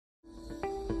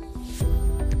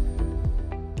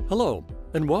Hello,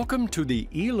 and welcome to the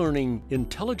e-learning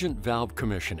Intelligent Valve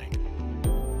Commissioning.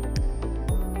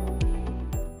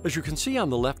 As you can see on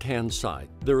the left-hand side,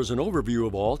 there is an overview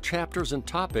of all chapters and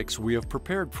topics we have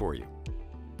prepared for you.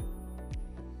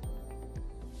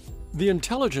 The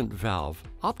intelligent valve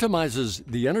optimizes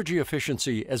the energy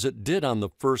efficiency as it did on the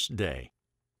first day.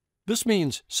 This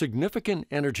means significant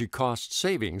energy cost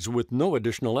savings with no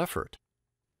additional effort.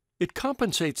 It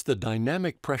compensates the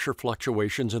dynamic pressure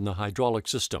fluctuations in the hydraulic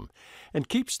system and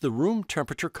keeps the room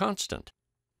temperature constant.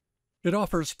 It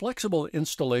offers flexible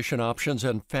installation options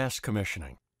and fast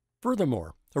commissioning.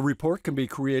 Furthermore, a report can be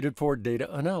created for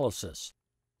data analysis.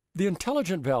 The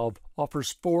intelligent valve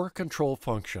offers 4 control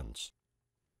functions.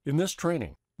 In this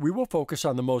training, we will focus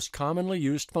on the most commonly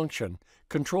used function,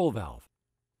 control valve.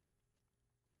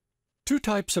 2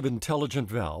 types of intelligent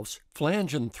valves,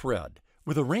 flange and thread,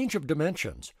 with a range of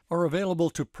dimensions, are available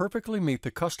to perfectly meet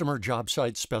the customer job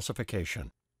site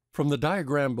specification. From the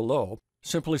diagram below,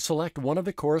 simply select one of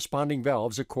the corresponding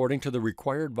valves according to the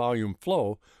required volume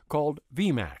flow, called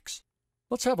Vmax.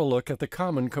 Let's have a look at the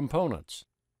common components.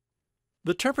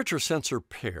 The temperature sensor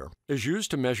pair is used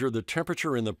to measure the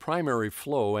temperature in the primary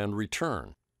flow and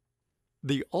return.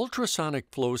 The ultrasonic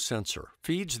flow sensor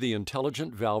feeds the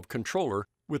intelligent valve controller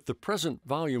with the present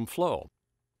volume flow.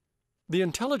 The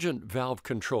intelligent valve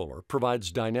controller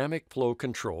provides dynamic flow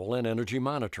control and energy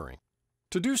monitoring.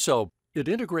 To do so, it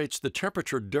integrates the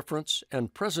temperature difference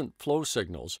and present flow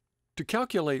signals to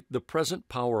calculate the present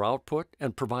power output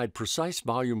and provide precise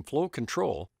volume flow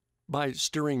control by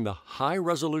steering the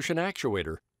high-resolution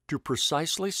actuator to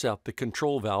precisely set the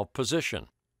control valve position.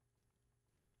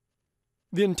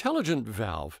 The intelligent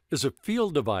valve is a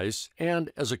field device,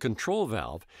 and as a control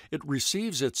valve, it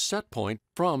receives its set point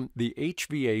from the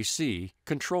HVAC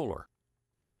controller.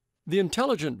 The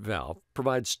intelligent valve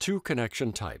provides 2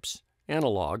 connection types,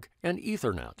 analog and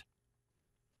Ethernet.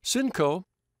 Synco,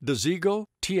 Desigo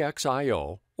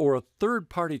TXIO, or a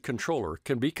third-party controller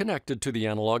can be connected to the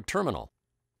analog terminal.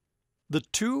 The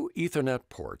 2 Ethernet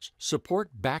ports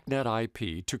support BACnet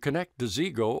IP to connect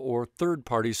Desigo or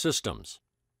third-party systems.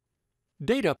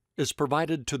 Data is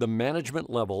provided to the management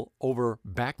level over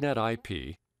BACnet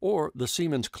IP or the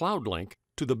Siemens Cloud Link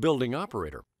to the building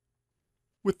operator.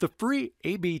 With the free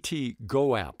ABT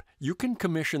Go app, you can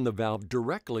commission the valve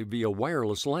directly via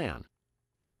wireless LAN.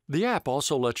 The app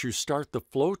also lets you start the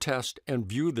flow test and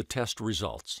view the test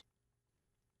results.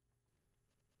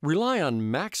 Rely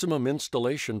on maximum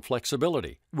installation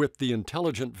flexibility with the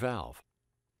intelligent valve.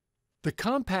 The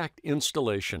compact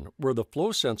installation where the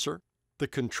flow sensor, the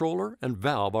controller, and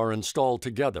valve are installed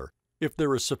together if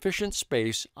there is sufficient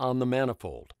space on the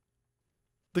manifold.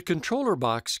 The controller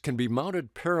box can be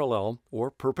mounted parallel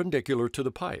or perpendicular to the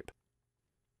pipe.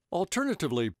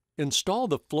 Alternatively, install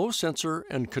the flow sensor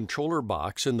and controller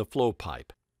box in the flow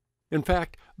pipe. In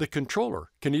fact, the controller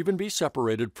can even be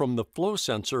separated from the flow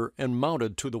sensor and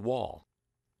mounted to the wall.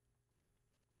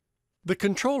 The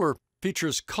controller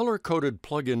features color-coded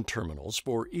plug-in terminals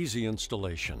for easy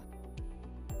installation.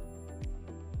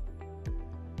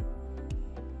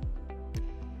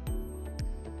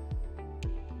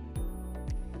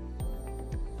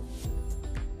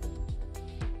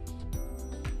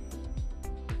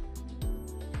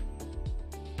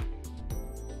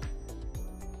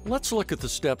 Let's look at the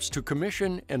steps to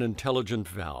commission an intelligent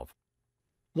valve.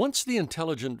 Once the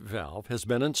intelligent valve has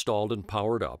been installed and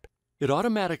powered up, it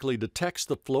automatically detects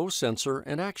the flow sensor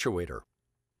and actuator.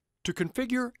 To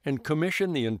configure and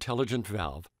commission the intelligent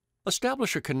valve,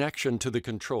 establish a connection to the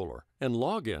controller and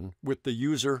log in with the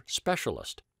user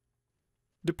specialist.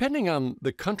 Depending on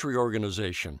the country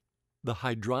organization, the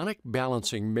hydronic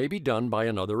balancing may be done by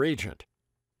another agent.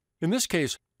 In this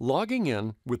case, logging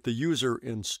in with the user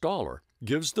installer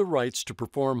gives the rights to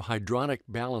perform hydronic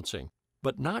balancing,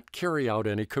 but not carry out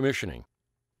any commissioning.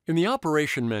 In the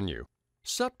operation menu,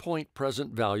 set point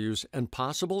present values and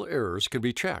possible errors can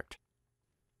be checked.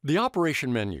 The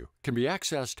operation menu can be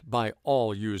accessed by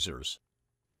all users.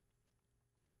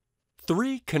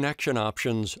 3 connection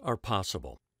options are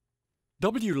possible.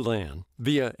 WLAN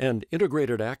via an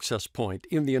integrated access point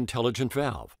in the intelligent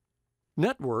valve.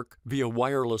 Network via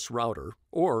wireless router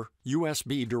or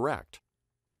USB direct.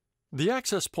 The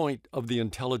access point of the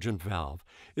intelligent valve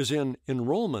is in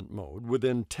enrollment mode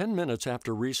within 10 minutes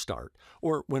after restart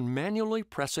or when manually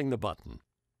pressing the button.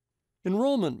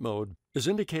 Enrollment mode is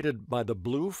indicated by the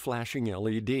blue flashing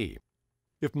LED.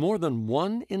 If more than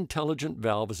 1 intelligent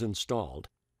valve is installed,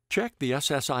 check the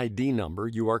SSID number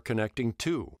you are connecting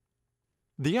to.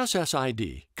 The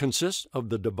SSID consists of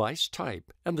the device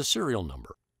type and the serial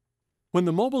number. When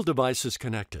the mobile device is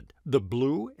connected, the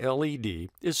blue LED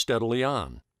is steadily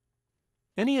on.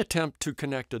 Any attempt to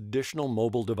connect additional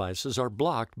mobile devices are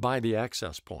blocked by the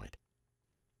access point.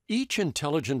 Each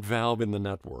intelligent valve in the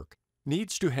network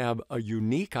needs to have a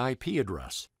unique IP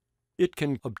address. It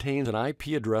can obtain an IP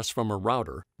address from a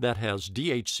router that has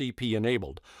DHCP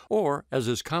enabled, or, as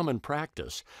is common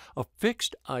practice, a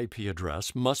fixed IP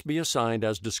address must be assigned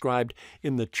as described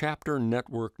in the chapter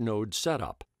Network Node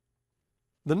Setup.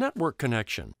 The network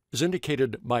connection is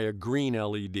indicated by a green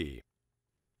LED.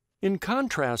 In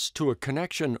contrast to a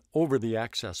connection over the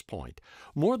access point,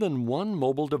 more than one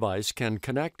mobile device can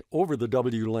connect over the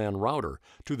WLAN router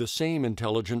to the same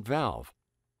intelligent valve.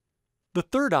 The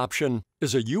third option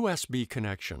is a USB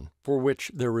connection for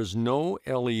which there is no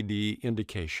LED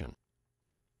indication.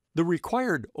 The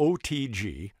required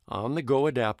OTG, on-the-go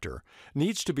adapter,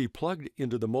 needs to be plugged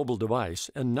into the mobile device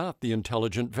and not the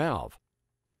intelligent valve.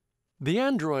 The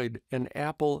Android and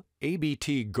Apple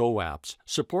ABT Go apps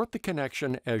support the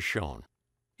connection as shown.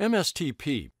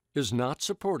 MSTP is not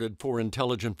supported for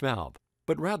intelligent valve,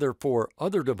 but rather for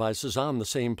other devices on the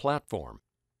same platform.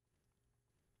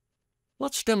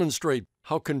 Let's demonstrate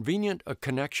how convenient a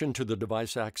connection to the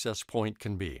device access point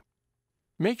can be.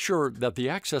 Make sure that the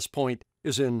access point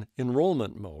is in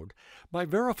enrollment mode by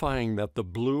verifying that the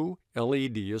blue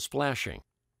LED is flashing.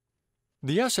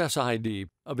 The SSID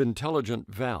of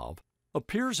intelligent valve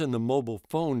appears in the mobile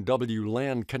phone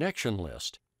WLAN connection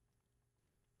list.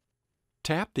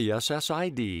 Tap the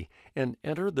SSID and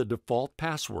enter the default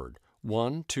password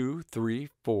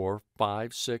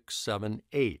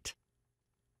 12345678.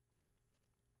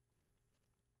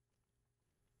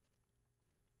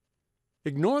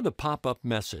 Ignore the pop-up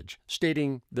message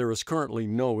stating there is currently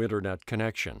no internet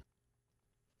connection.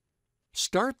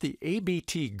 Start the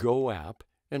ABT Go app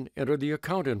and enter the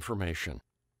account information.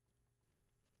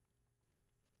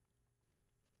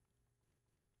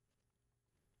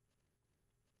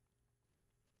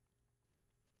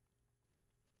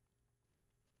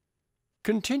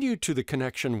 Continue to the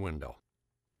connection window.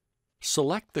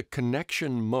 Select the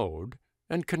connection mode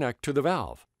and connect to the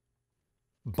valve.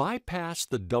 Bypass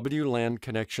the WLAN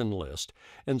connection list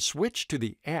and switch to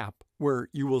the app where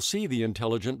you will see the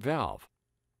intelligent valve.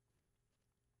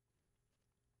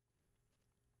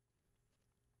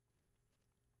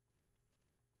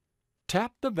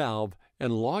 Tap the valve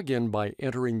and log in by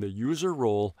entering the user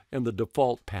role and the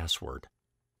default password.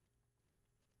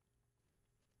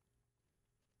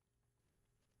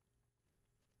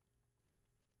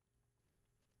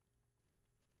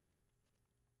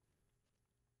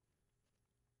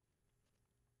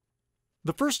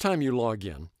 The first time you log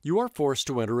in, you are forced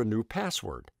to enter a new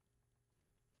password.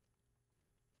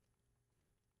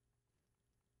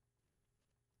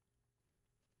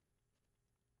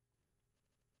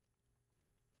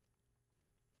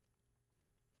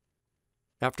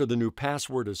 After the new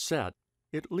password is set,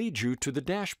 it leads you to the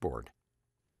dashboard.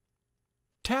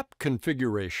 Tap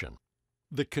Configuration.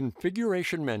 The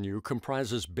Configuration menu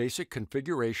comprises basic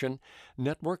configuration,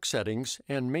 network settings,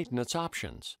 and maintenance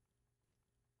options.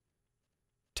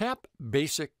 Tap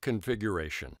Basic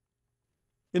Configuration.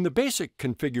 In the basic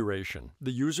configuration,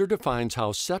 the user defines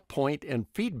how set point and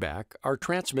feedback are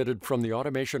transmitted from the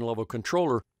automation level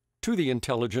controller to the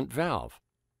intelligent valve.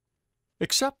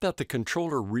 Accept that the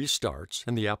controller restarts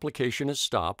and the application is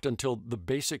stopped until the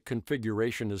basic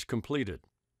configuration is completed.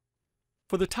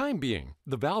 For the time being,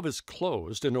 the valve is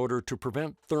closed in order to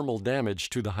prevent thermal damage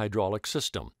to the hydraulic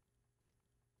system.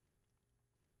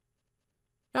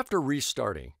 After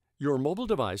restarting, your mobile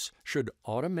device should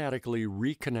automatically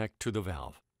reconnect to the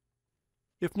valve.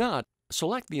 If not,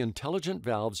 select the intelligent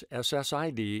valve's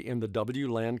SSID in the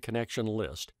WLAN connection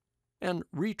list and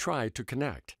retry to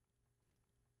connect.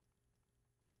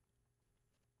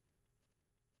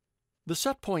 The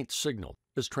setpoint signal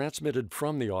is transmitted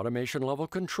from the automation level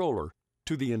controller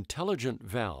to the intelligent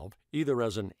valve either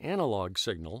as an analog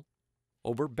signal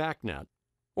over BACnet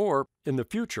or, in the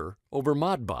future, over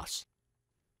Modbus.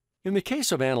 In the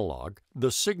case of analog,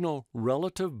 the signal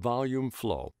relative volume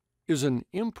flow is an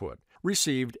input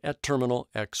received at terminal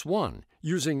X1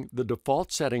 using the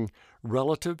default setting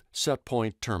relative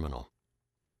setpoint terminal.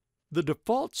 The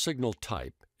default signal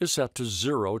type is set to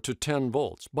 0 to 10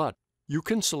 volts, but you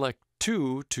can select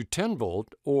 2 to 10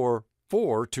 volt or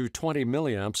 4 to 20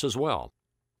 milliamps as well.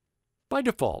 By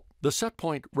default, the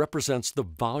setpoint represents the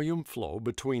volume flow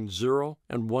between 0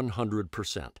 and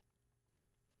 100%.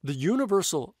 The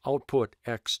universal output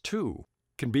X2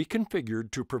 can be configured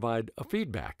to provide a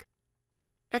feedback.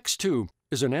 X2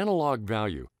 is an analog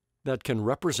value that can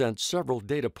represent several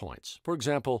data points, for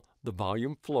example, the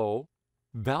volume flow,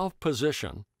 valve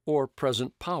position, or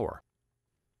present power.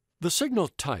 The signal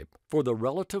type for the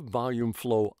relative volume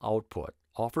flow output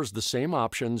offers the same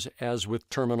options as with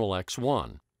Terminal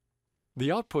X1.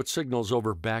 The output signals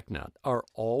over BACnet are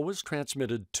always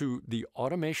transmitted to the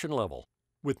automation level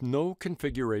with no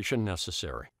configuration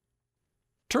necessary.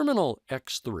 Terminal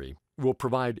X3 will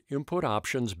provide input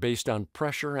options based on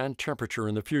pressure and temperature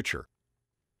in the future.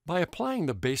 By applying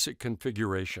the basic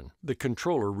configuration, the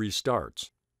controller restarts.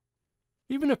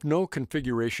 Even if no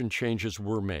configuration changes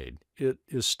were made, it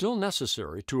is still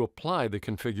necessary to apply the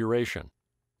configuration.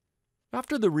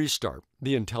 After the restart,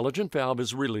 the intelligent valve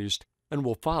is released and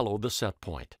will follow the set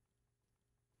point.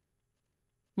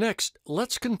 Next,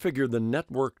 let's configure the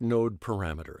network node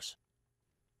parameters.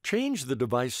 Change the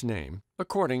device name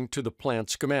according to the plant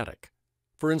schematic.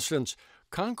 For instance,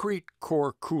 concrete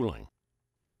core cooling.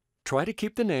 Try to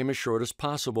keep the name as short as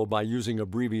possible by using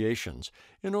abbreviations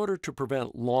in order to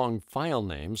prevent long file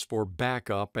names for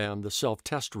backup and the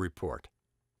self-test report.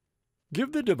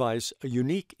 Give the device a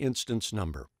unique instance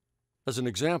number. As an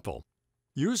example,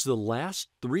 use the last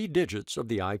 3 digits of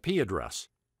the IP address.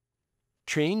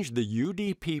 Change the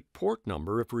UDP port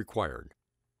number if required.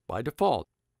 By default,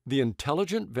 the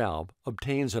intelligent valve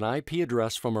obtains an IP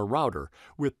address from a router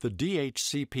with the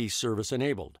DHCP service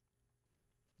enabled.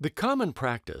 The common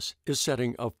practice is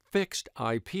setting a fixed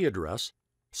IP address,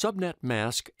 subnet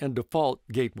mask, and default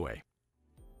gateway.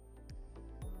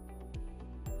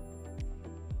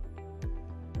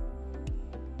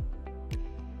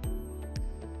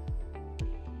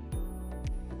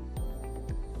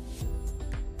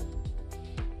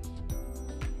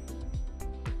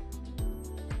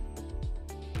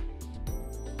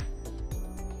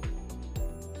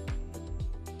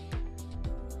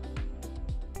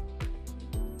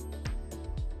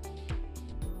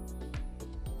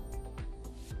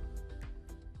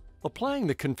 Applying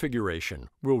the configuration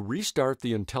will restart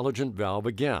the intelligent valve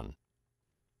again.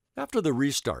 After the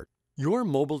restart, your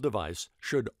mobile device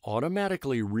should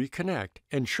automatically reconnect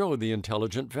and show the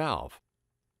intelligent valve.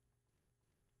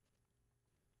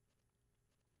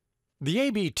 The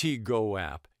ABT Go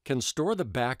app can store the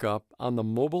backup on the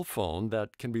mobile phone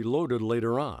that can be loaded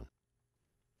later on.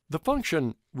 The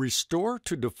function Restore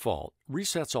to Default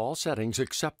resets all settings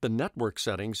except the network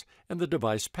settings and the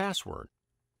device password.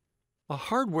 A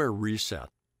hardware reset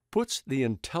puts the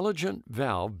intelligent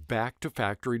valve back to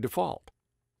factory default.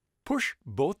 Push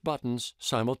both buttons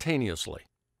simultaneously.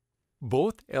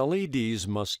 Both LEDs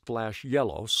must flash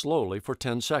yellow slowly for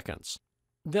 10 seconds,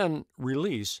 then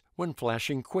release when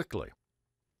flashing quickly.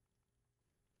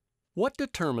 What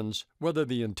determines whether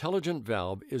the intelligent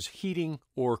valve is heating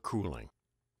or cooling?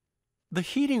 The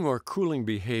heating or cooling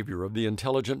behavior of the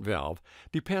intelligent valve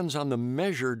depends on the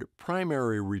measured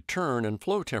primary return and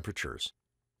flow temperatures.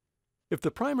 If the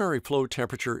primary flow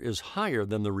temperature is higher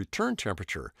than the return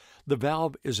temperature, the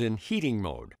valve is in heating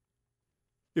mode.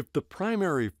 If the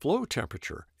primary flow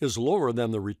temperature is lower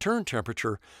than the return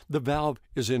temperature, the valve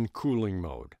is in cooling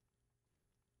mode.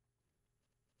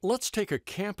 Let's take a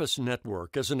campus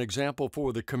network as an example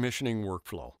for the commissioning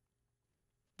workflow.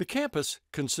 The campus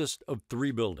consists of 3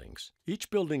 buildings.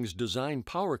 Each building's design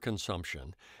power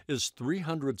consumption is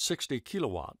 360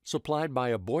 kilowatt, supplied by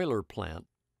a boiler plant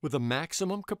with a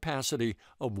maximum capacity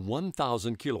of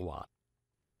 1,000 kilowatt.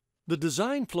 The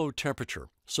design flow temperature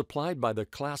supplied by the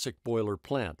classic boiler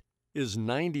plant is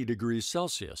 90 degrees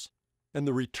Celsius, and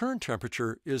the return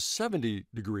temperature is 70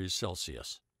 degrees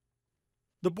Celsius.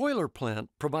 The boiler plant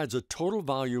provides a total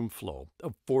volume flow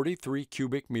of 43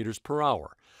 cubic meters per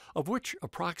hour, of which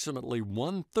approximately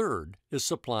 1/3 is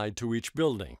supplied to each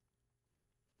building.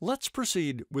 Let's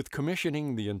proceed with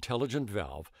commissioning the intelligent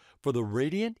valve for the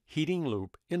radiant heating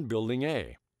loop in Building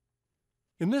A.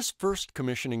 In this first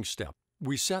commissioning step,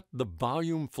 we set the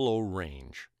volume flow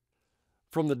range.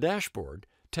 From the dashboard,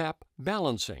 tap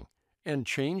Balancing and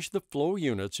change the flow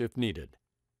units if needed.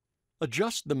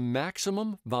 Adjust the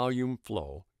maximum volume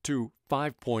flow to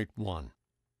 5.1.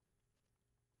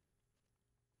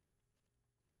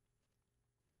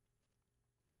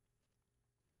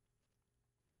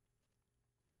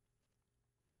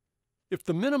 If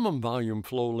the minimum volume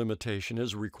flow limitation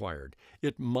is required,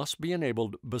 it must be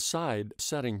enabled beside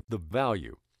setting the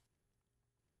value.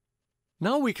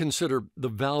 Now we consider the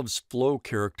valve's flow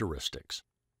characteristics.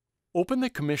 Open the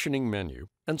commissioning menu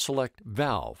and select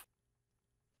Valve.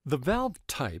 The valve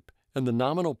type and the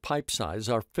nominal pipe size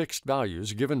are fixed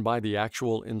values given by the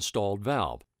actual installed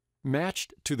valve,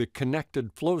 matched to the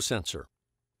connected flow sensor.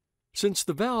 Since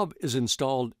the valve is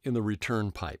installed in the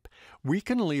return pipe, we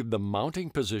can leave the mounting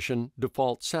position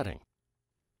default setting.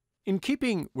 In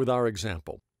keeping with our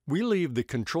example, we leave the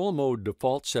control mode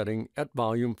default setting at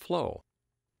volume flow.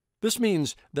 This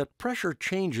means that pressure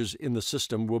changes in the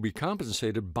system will be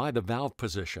compensated by the valve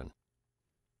position.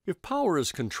 If power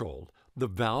is controlled, the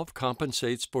valve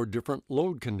compensates for different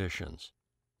load conditions.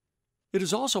 It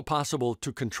is also possible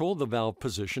to control the valve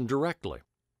position directly.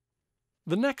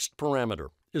 The next parameter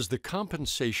is the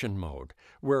compensation mode,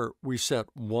 where we set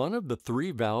one of the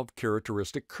three valve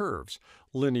characteristic curves: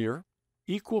 linear,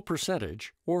 equal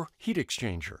percentage, or heat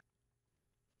exchanger.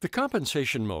 The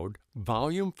compensation mode,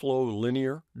 volume flow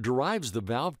linear, derives the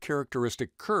valve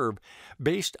characteristic curve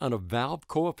based on a valve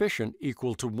coefficient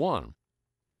equal to 1.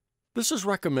 This is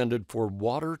recommended for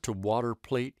water-to-water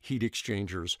plate heat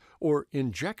exchangers or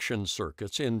injection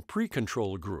circuits in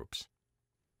pre-control groups.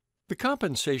 The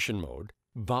compensation mode,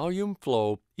 volume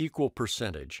flow equal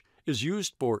percentage, is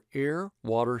used for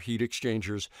air-water heat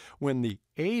exchangers when the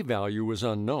A value is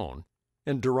unknown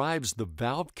and derives the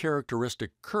valve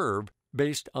characteristic curve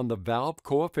based on the valve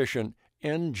coefficient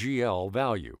NGL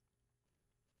value.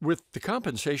 With the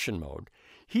compensation mode,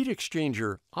 heat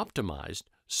exchanger optimized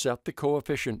set the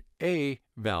coefficient A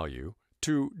value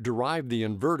to derive the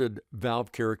inverted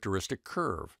valve characteristic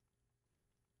curve.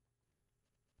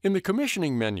 In the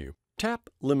commissioning menu, tap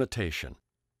Limitation.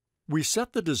 We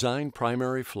set the design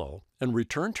primary flow and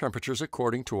return temperatures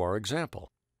according to our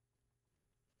example.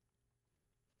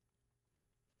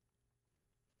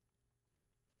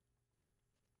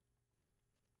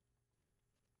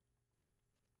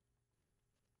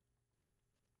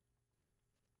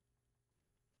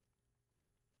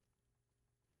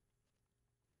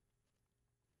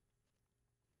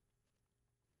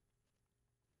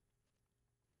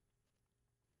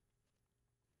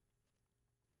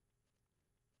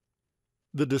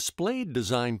 The displayed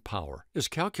design power is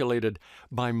calculated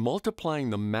by multiplying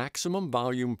the maximum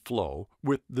volume flow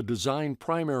with the design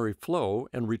primary flow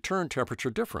and return temperature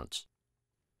difference.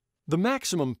 The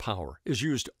maximum power is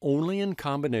used only in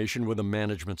combination with a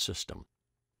management system.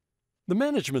 The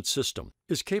management system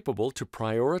is capable to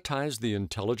prioritize the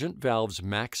intelligent valve's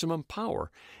maximum power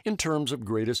in terms of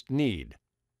greatest need.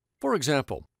 For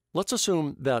example, let's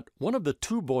assume that one of the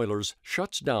two boilers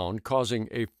shuts down, causing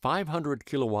a 500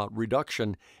 kilowatt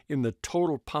reduction in the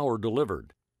total power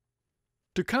delivered.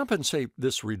 To compensate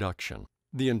this reduction,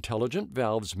 the intelligent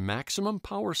valve's maximum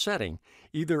power setting,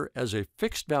 either as a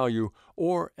fixed value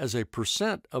or as a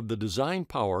percent of the design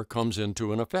power, comes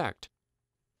into an effect.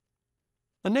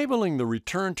 Enabling the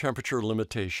return temperature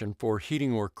limitation for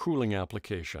heating or cooling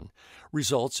application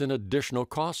results in additional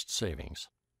cost savings.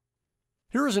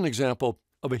 Here is an example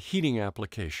of a heating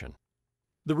application.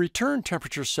 The return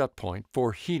temperature set point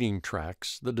for heating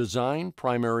tracks the design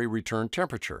primary return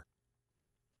temperature.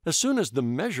 As soon as the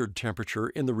measured temperature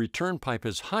in the return pipe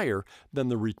is higher than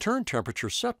the return temperature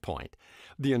set point,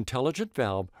 the intelligent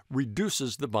valve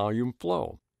reduces the volume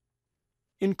flow.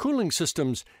 In cooling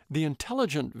systems, the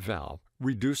intelligent valve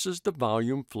reduces the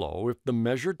volume flow if the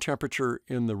measured temperature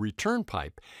in the return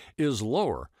pipe is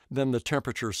lower than the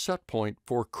temperature set point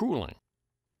for cooling.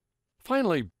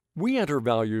 Finally, we enter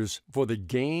values for the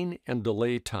gain and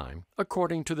delay time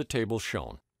according to the table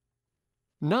shown.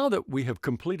 Now that we have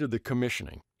completed the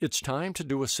commissioning, it's time to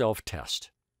do a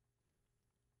self-test.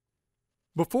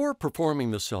 Before performing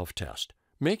the self-test,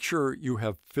 make sure you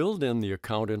have filled in the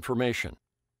account information.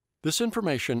 This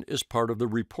information is part of the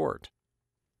report.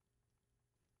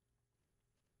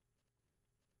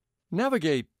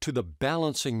 Navigate to the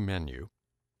Balancing menu.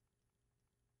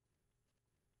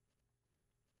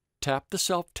 Tap the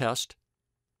self-test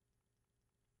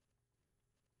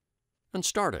and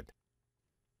start it.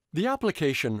 The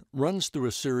application runs through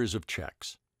a series of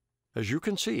checks. As you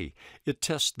can see, it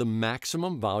tests the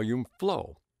maximum volume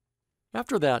flow.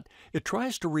 After that, it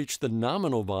tries to reach the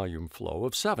nominal volume flow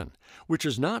of 7, which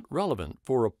is not relevant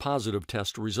for a positive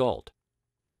test result.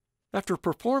 After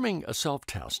performing a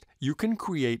self-test, you can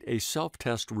create a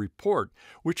self-test report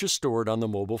which is stored on the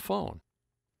mobile phone.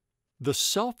 The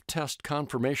self-test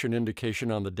confirmation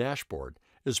indication on the dashboard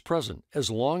is present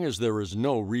as long as there is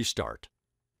no restart.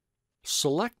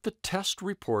 Select the test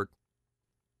report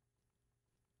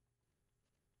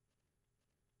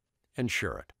and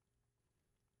share it.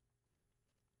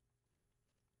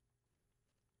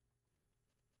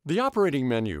 The operating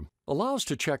menu allows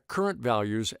to check current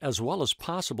values as well as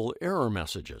possible error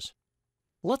messages.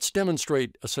 Let's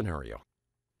demonstrate a scenario.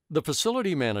 The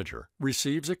facility manager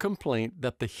receives a complaint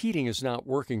that the heating is not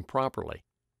working properly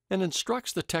and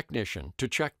instructs the technician to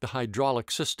check the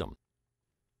hydraulic system.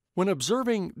 When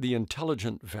observing the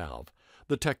intelligent valve,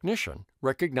 the technician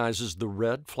recognizes the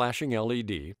red flashing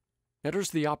LED,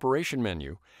 enters the operation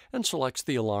menu, and selects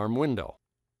the alarm window.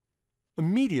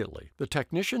 Immediately, the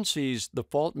technician sees the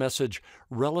fault message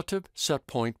Relative Set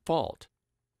Point Fault.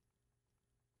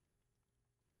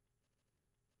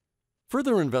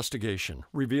 Further investigation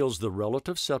reveals the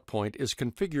relative set point is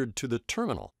configured to the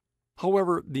terminal.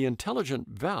 However, the intelligent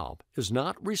valve is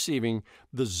not receiving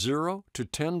the 0 to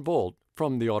 10 volt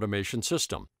from the automation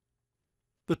system.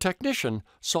 The technician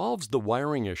solves the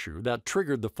wiring issue that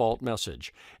triggered the fault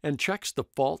message and checks the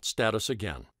fault status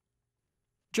again.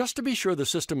 Just to be sure the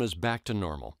system is back to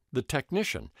normal, the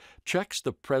technician checks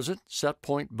the present set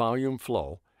point volume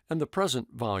flow and the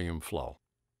present volume flow.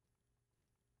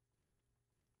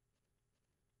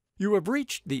 You have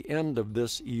reached the end of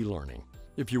this e-learning.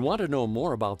 If you want to know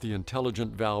more about the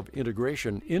intelligent valve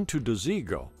integration into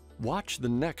Dosigo, watch the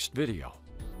next video.